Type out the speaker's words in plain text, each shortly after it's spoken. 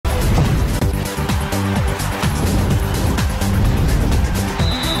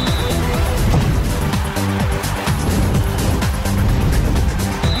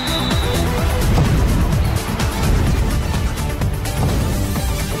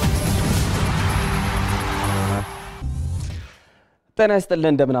ጤና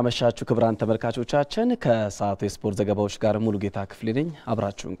ይስጥልን እንደምን አመሻችሁ ክቡራን ተመልካቾቻችን ከሰዓቱ የስፖርት ዘገባዎች ጋር ሙሉ ጌታ ክፍል ነኝ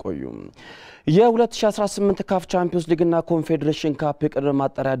አብራችሁን ቆዩ የ2018 ካፍ ቻምፒየንስ ሊግና ኮንፌዴሬሽን ካፕ የቅድመ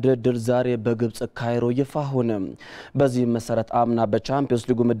ማጣሪያ ድርድር ዛሬ በግብጽ ካይሮ ይፋ ሆነ በዚህ መሰረት አምና በቻምፒየንስ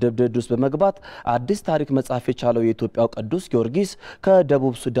ሊጉ ምድብ ድርድር ውስጥ በመግባት አዲስ ታሪክ መጻፍ የቻለው የኢትዮጵያው ቅዱስ ጊዮርጊስ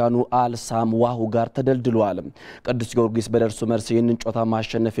ከደቡብ ሱዳኑ አልሳም ዋሁ ጋር ተደልድሏል ቅዱስ ጊዮርጊስ በደርሶ መልስ ይህንን ጨዋታ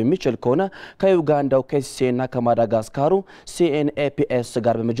ማሸነፍ የሚችል ከሆነ ከዩጋንዳው ኬሲሲና ከማዳጋስካሩ ኤፒኤስ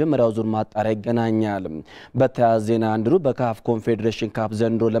ጋር በመጀመሪያው ዙር ማጣሪያ ይገናኛል በተያያዘ ዜና አንድሩ በካፍ ኮንፌዴሬሽን ካፕ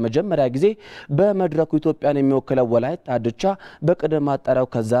ዘንድሮ ለመጀመሪያ ጊዜ በመድረኩ ኢትዮጵያን የሚወክለው ወላይታ ድቻ በቅድመ ማጣሪያው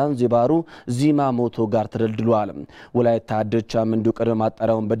ከዛንዚባሩ ዚማ ሞቶ ጋር ተደልድሏል ወላይታ ድቻም እንዲሁ ቅድመ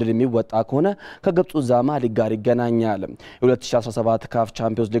ማጣሪያውን በድል የሚወጣ ከሆነ ከግብፁ ዛማሊክ ጋር ይገናኛል የ2017 ካፍ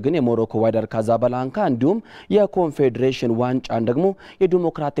ቻምፒየንስ ሊግን የሞሮኮ ዋይደር ካዛብላንካ እንዲሁም የኮንፌዴሬሽን ዋንጫን ደግሞ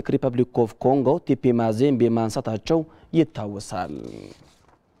የዲሞክራቲክ ሪፐብሊክ ኦፍ ኮንጎ ቲፒ ማዜምቤ ማንሳታቸው ይታወሳል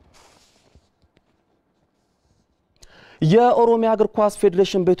የኦሮሚያ እግር ኳስ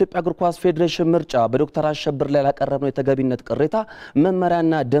ፌዴሬሽን በኢትዮጵያ እግር ኳስ ፌዴሬሽን ምርጫ በዶክተር አሸብር ላይ ያቀረበው የተገቢነት ቅሬታ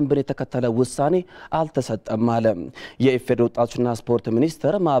መመሪያና ደንብን የተከተለ ውሳኔ አልተሰጠም አለ የኢፌዴሪ ወጣቶችና ስፖርት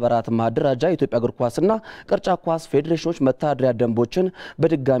ሚኒስቴር ማህበራት ማደራጃ የኢትዮጵያ እግር ኳስና ቅርጫት ኳስ ፌዴሬሽኖች መተዳደሪያ ደንቦችን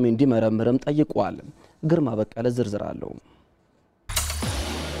በድጋሚ እንዲመረምርም ጠይቋል ግርማ በቀለ ዝርዝር አለው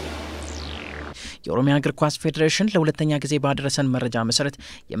የኦሮሚያ እግር ኳስ ፌዴሬሽን ለሁለተኛ ጊዜ ባደረሰን መረጃ መሰረት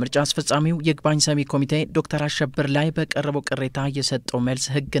የምርጫ አስፈጻሚው የግባኝ ሰሚ ኮሚቴ ዶክተር አሸብር ላይ በቀረበው ቅሬታ የሰጠው መልስ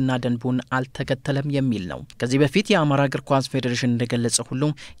ህግና ደንቡን አልተከተለም የሚል ነው ከዚህ በፊት የአማራ እግር ኳስ ፌዴሬሽን እንደገለጸ ሁሉ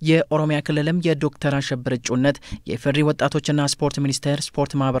የኦሮሚያ ክልልም የዶክተር አሸብር እጩነት የኢፌዴሪ ወጣቶችና ስፖርት ሚኒስቴር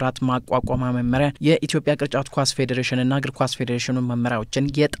ስፖርት ማህበራት ማቋቋም መመሪያ የኢትዮጵያ ቅርጫት ኳስ ፌዴሬሽንና እግር ኳስ ፌዴሬሽኑ መመሪያዎችን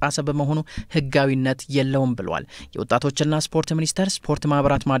የጣሰ በመሆኑ ህጋዊነት የለውም ብሏል የወጣቶችና ስፖርት ሚኒስቴር ስፖርት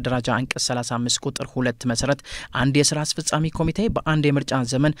ማህበራት ማደራጃ አንቀጽ 35 ቁጥር 2 መሰረት አንድ የሥራ አስፈጻሚ ኮሚቴ በአንድ የምርጫ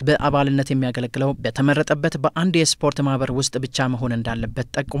ዘመን በአባልነት የሚያገለግለው በተመረጠበት በአንድ የስፖርት ማህበር ውስጥ ብቻ መሆን እንዳለበት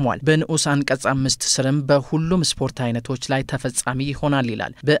ጠቁሟል በንዑስ አንቀጽ 5 ስርም በሁሉም ስፖርት አይነቶች ላይ ተፈጻሚ ይሆናል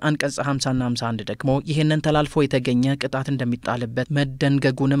ይላል በአንቀጽ 50 እና 51 ደግሞ ይህንን ተላልፎ የተገኘ ቅጣት እንደሚጣልበት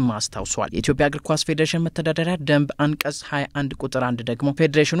መደንገጉንም አስታውሷል የኢትዮጵያ እግር ኳስ ፌዴሬሽን መተዳደሪያ ደንብ አንቀጽ 21 ቁጥር 1 ደግሞ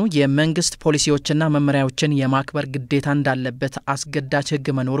ፌዴሬሽኑ የመንግስት ፖሊሲዎችና መመሪያዎችን የማክበር ግዴታ እንዳለበት አስገዳጅ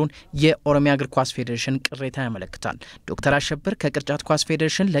ህግ መኖሩን የኦሮሚያ እግር ኳስ ፌዴሬሽን ቅሬታ ያመለክታል ዶክተር አሸብር ከቅርጫት ኳስ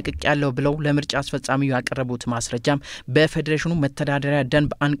ፌዴሬሽን ለቅቅ ያለው ብለው ለምርጫ አስፈጻሚው ያቀረቡት ማስረጃም በፌዴሬሽኑ መተዳደሪያ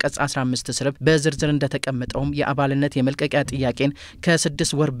ደንብ አንቀጽ 15 ስር በዝርዝር እንደተቀመጠው የአባልነት የመልቀቂያ ጥያቄን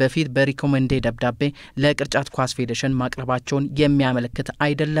ከ6 ወር በፊት በሪኮመንዴ ደብዳቤ ለቅርጫት ኳስ ፌዴሬሽን ማቅረባቸውን የሚያመለክት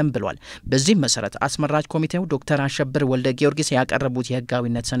አይደለም ብሏል በዚህ መሰረት አስመራጭ ኮሚቴው ዶክተር አሸብር ወልደ ጊዮርጊስ ያቀረቡት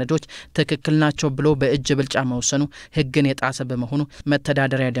የህጋዊነት ሰነዶች ትክክል ናቸው ብሎ በእጅ ብልጫ መወሰኑ ህግን የጣሰ በመሆኑ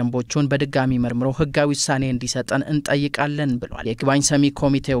መተዳደሪያ ደንቦቹን በድጋሚ መርምሮ ህጋዊ ውሳኔ እንዲሰጠን እንጠይቃለን ብሏል የይግባኝ ሰሚ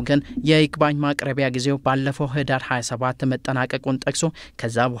ኮሚቴው ግን የይግባኝ ማቅረቢያ ጊዜው ባለፈው ህዳር 27 መጠናቀቁን ጠቅሶ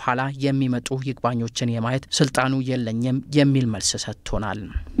ከዛ በኋላ የሚመጡ ይግባኞችን የማየት ስልጣኑ የለኝም የሚል መልስ ሰጥቶናል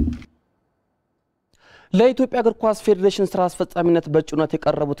ለኢትዮጵያ እግር ኳስ ፌዴሬሽን ስራ አስፈጻሚነት በእጩነት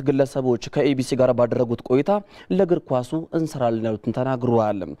የቀረቡት ግለሰቦች ከኢቢሲ ጋር ባደረጉት ቆይታ ለእግር ኳሱ እንሰራለን ያሉትን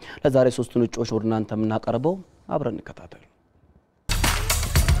ተናግረዋል ለዛሬ ሶስቱን እጩዎች ወደ እናንተ የምናቀርበው አብረን እንከታተል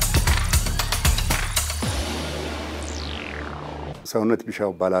ሰውነት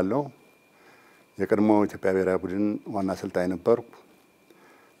ቢሻው ባላለው የቀድሞ ኢትዮጵያ ብሔራዊ ቡድን ዋና አሰልጣኝ ነበርኩ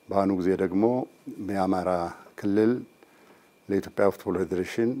በአሁኑ ጊዜ ደግሞ በአማራ ክልል ለኢትዮጵያ ፉትቦል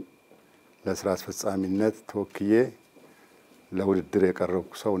ፌዴሬሽን ለስራ አስፈጻሚነት ተወክዬ ለውድድር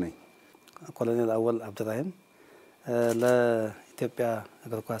የቀረብኩ ሰው ነኝ ኮሎኔል አወል አብድራሂም ለኢትዮጵያ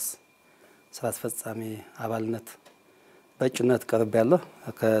እግር ኳስ ስራ አስፈጻሚ አባልነት በእጩነት ቀርቤያለሁ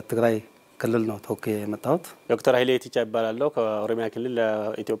ከትግራይ ክልል ነው ተወክዬ የመጣሁት ዶክተር ኃይሌ ቲቻ ይባላልው ከኦሮሚያ ክልል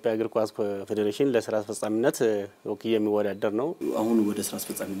ለኢትዮጵያ እግር ኳስ ፌዴሬሽን ለስራ አስፈጻሚነት ተወክዬ የሚወዳደር ነው አሁን ወደ ስራ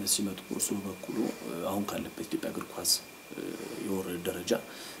አስፈጻሚነት ሲመጡ እርሱ በኩሉ አሁን ካለበት ኢትዮጵያ እግር ኳስ የወረደ ደረጃ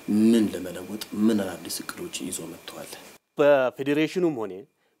ምን ለመለወጥ ምን አዲስ እቅዶችን ይዞ መጥቷል በፌዴሬሽኑም ሆነ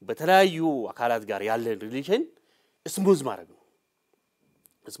በተለያዩ አካላት ጋር ያለ ሪሌሽን ስሙዝ ማድረግ ነው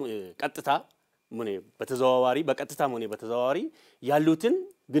ቀጥታ ምን በተዘዋዋሪ በቀጥታ ምን በተዘዋዋሪ ያሉትን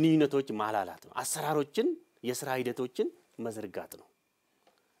ግንኙነቶች ማላላት ነው አሰራሮችን የሥራ ሂደቶችን መዝርጋት ነው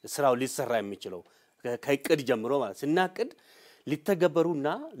ስራው ሊሰራ የሚችለው ከእቅድ ጀምሮ ማለት ስናቅድ ሊተገበሩና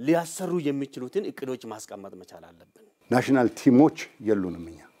ሊያሰሩ የሚችሉትን እቅዶች ማስቀመጥ መቻል አለብን ናሽናል ቲሞች የሉንም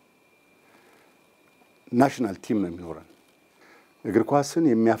እኛ ናሽናል ቲም ነው የሚኖረን እግር ኳስን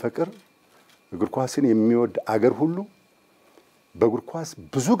የሚያፈቅር እግር ኳስን የሚወድ አገር ሁሉ በእግር ኳስ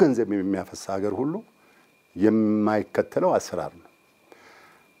ብዙ ገንዘብ የሚያፈስ አገር ሁሉ የማይከተለው አሰራር ነው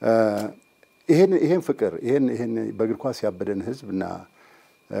ይሄን ፍቅር ይሄን በእግር ኳስ ያበደን ህዝብና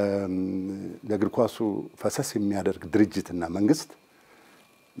ለእግር ኳሱ ፈሰስ የሚያደርግ ድርጅትና መንግስት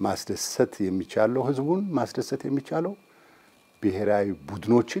ማስደሰት የሚቻለው ህዝቡን ማስደሰት የሚቻለው ብሔራዊ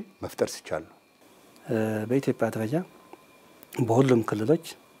ቡድኖችን መፍጠር ሲቻል ነው። በኢትዮጵያ ደረጃ በሁሉም ክልሎች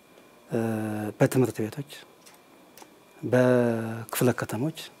በትምህርት ቤቶች በክፍለ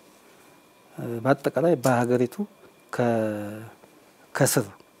ከተሞች በአጠቃላይ በሀገሪቱ ከስር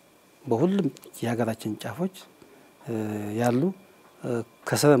በሁሉም የሀገራችን ጫፎች ያሉ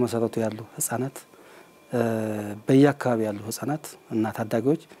ከስረ መሰረቱ ያሉ ህፃናት በየአካባቢ ያሉ ህፃናት እና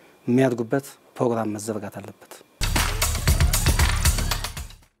ታዳጊዎች የሚያድጉበት ፕሮግራም መዘርጋት አለበት።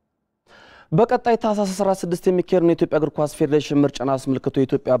 በቀጣይ ታህሳስ 16 የሚካሄደው የኢትዮጵያ እግር ኳስ ፌዴሬሽን ምርጫን አስመልክቶ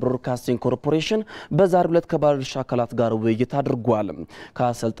የኢትዮጵያ ብሮድካስቲንግ ኮርፖሬሽን በዛሬው ዕለት ከባለድርሻ አካላት ጋር ውይይት አድርጓል።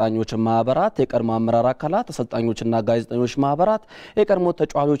 ከአሰልጣኞች ማህበራት፣ የቀድሞ አመራር አካላት፣ አሰልጣኞችና ጋዜጠኞች ማህበራት፣ የቀድሞ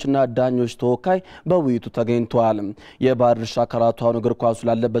ተጫዋቾችና ዳኞች ተወካይ በውይይቱ ተገኝተዋል። የባለድርሻ አካላቱ አሁን እግር ኳሱ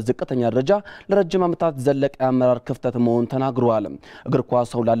ላለበት ዝቅተኛ ደረጃ ለረጅም ዓመታት ዘለቀ አመራር ክፍተት መሆኑን ተናግረዋል። እግር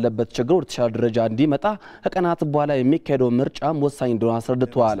ኳሱ ላለበት ችግር ወደ ተሻለ ደረጃ እንዲመጣ ከቀናት በኋላ የሚካሄደው ምርጫም ወሳኝ እንደሆነ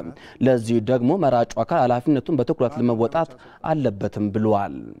አስረድተዋል። ለዚህ ደግሞ መራጩ አካል ኃላፊነቱን በትኩረት ለመወጣት አለበትም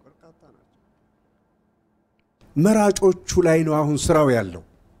ብለዋል። መራጮቹ ላይ ነው አሁን ስራው ያለው።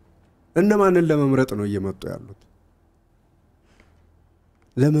 እነማንን ለመምረጥ ነው እየመጡ ያሉት?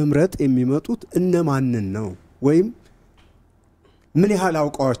 ለመምረጥ የሚመጡት እነማንን ነው? ወይም ምን ያህል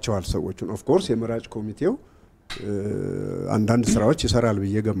አውቀዋቸዋል ሰዎችን? ኦፍ ኮርስ የመራጭ ኮሚቴው አንዳንድ ስራዎች ይሰራል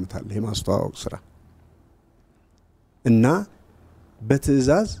ብዬ ገምታለሁ። የማስተዋወቅ ስራ እና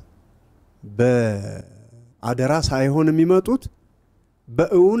በትዕዛዝ በአደራ ሳይሆን የሚመጡት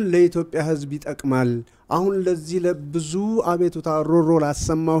በእውን ለኢትዮጵያ ህዝብ ይጠቅማል፣ አሁን ለዚህ ለብዙ አቤቱታ ሮሮ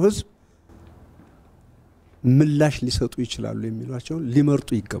ላሰማው ህዝብ ምላሽ ሊሰጡ ይችላሉ የሚሏቸው ሊመርጡ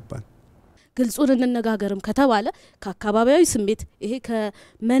ይገባል። ግልጹን እንነጋገርም ከተባለ ከአካባቢያዊ ስሜት ይሄ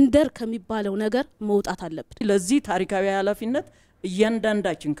ከመንደር ከሚባለው ነገር መውጣት አለበት። ለዚህ ታሪካዊ ኃላፊነት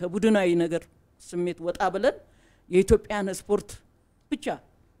እያንዳንዳችን ከቡድናዊ ነገር ስሜት ወጣ ብለን የኢትዮጵያን ስፖርት ብቻ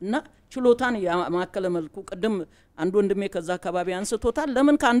እና ችሎታን ያማከለ መልኩ ቀደም አንድ ወንድሜ ከዛ አካባቢ አንስቶታል።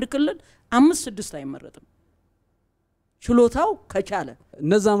 ለምን ከአንድ ክልል 5-6 አይመረጥም? ችሎታው ከቻለ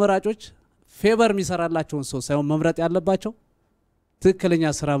እነዛ መራጮች ፌቨር የሚሰራላቸውን ሰው ሳይሆን መምረጥ ያለባቸው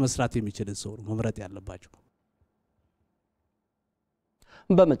ትክክለኛ ስራ መስራት የሚችል ሰው መምረጥ ያለባቸው።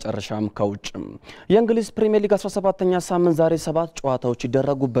 በመጨረሻም ከውጭም የእንግሊዝ ፕሪሚየር ሊግ 17ኛ ሳምንት ዛሬ 7 ጨዋታዎች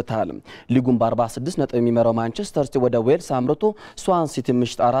ይደረጉበታል። ሊጉን በ46 ነጥብ የሚመራው ማንቸስተር ሲቲ ወደ ዌልስ አምርቶ ስዋን ሲቲ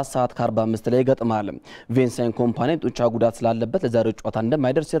ምሽት 4:45 ላይ ይገጥማል። ቪንሰንት ኮምፓኒ ጡንቻ ጉዳት ስላለበት ለዛሬው ጨዋታ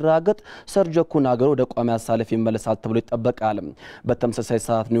እንደማይደርስ ሲረጋገጥ ሰርጂዮ ኩናገር ወደ ቋሚ አሰላለፍ ይመለሳል ተብሎ ይጠበቃል። በተመሳሳይ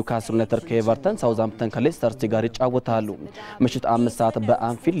ሰዓት ኒውካስል ዩናይትድ ከኤቨርተን፣ ሳውዛምፕተን ከሌስተር ሲቲ ጋር ይጫወታሉ። ምሽት 5 ሰዓት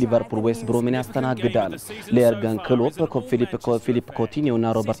በአንፊልድ ሊቨርፑል ዌስት ብሮምን ያስተናግዳል። ለኤርገን ክሎፕ ፊሊፕ ኮቲኒዮ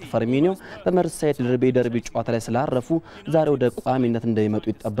እና ሮበርት ፈርሚኒዮ በመርሴይድ ደርቢ ጨዋታ ላይ ስላረፉ ዛሬ ወደ ቋሚነት እንደሚመጡ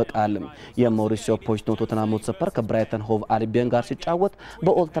ይጠበቃል። የማውሪሲዮ ፖቼቲኖ ቶተንሃም ሆትስፐር ከብራይተን ሆቭ አልቢዮን ጋር ሲጫወት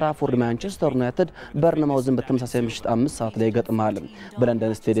በኦልድ ትራፎርድ ማንቸስተር ዩናይትድ በርንማውዝን በተመሳሳይ ምሽት 5 ሰዓት ላይ ይገጥማል።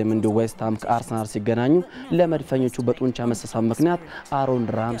 በለንደን ስቴዲየም እንዲሁ ዌስት ሃም ከአርሰናል ሲገናኙ ለመድፈኞቹ በጡንቻ መሰሳት ምክንያት አሮን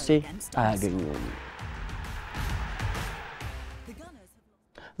ራምሴ አያገኙም።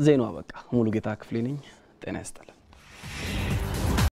 ዜናው አበቃ። ሙሉ ጌታ ክፍሌ ነኝ። ጤና ይስጥልኝ።